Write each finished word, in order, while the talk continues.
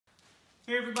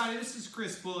Hey everybody, this is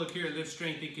Chris Bullock here at Lift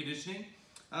Strength and Conditioning.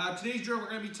 Today's drill we're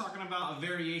going to be talking about a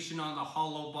variation on the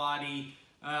hollow body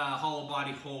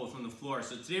hold from the floor.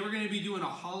 So today we're going to be doing a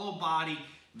hollow body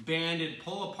banded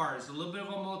pull apart. It's a little bit of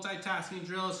a multitasking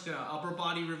drill. It's got an upper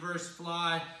body reverse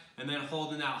fly and then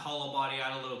holding that hollow body,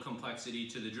 add a little complexity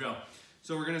to the drill.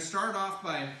 So we're going to start off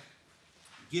by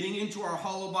getting into our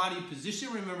hollow body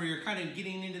position. Remember, you're kind of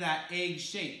getting into that egg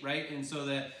shape, right? And so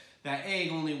that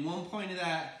egg, only one point of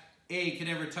that egg could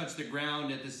ever touch the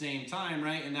ground at the same time,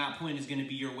 right? And that point is going to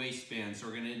be your waistband. So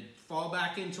we're going to fall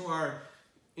back into our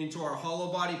hollow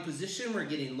body position. We're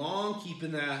getting long,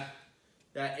 keeping that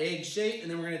egg shape, and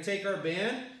then we're going to take our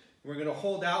band, we're going to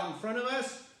hold out in front of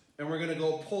us, and we're going to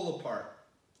go pull apart.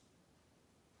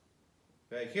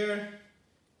 Back here,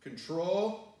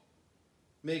 control,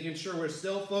 making sure we're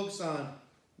still focused on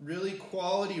really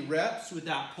quality reps with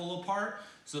that pull apart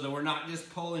so that we're not just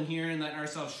pulling here and letting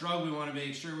ourselves shrug. We want to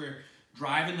make sure we're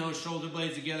driving those shoulder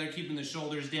blades together, keeping the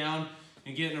shoulders down,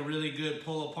 and getting a really good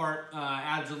pull apart.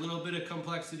 Adds a little bit of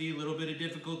complexity, a little bit of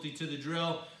difficulty to the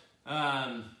drill.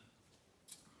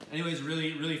 Anyways,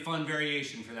 really fun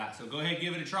variation for that. So go ahead,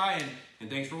 give it a try, and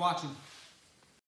thanks for watching.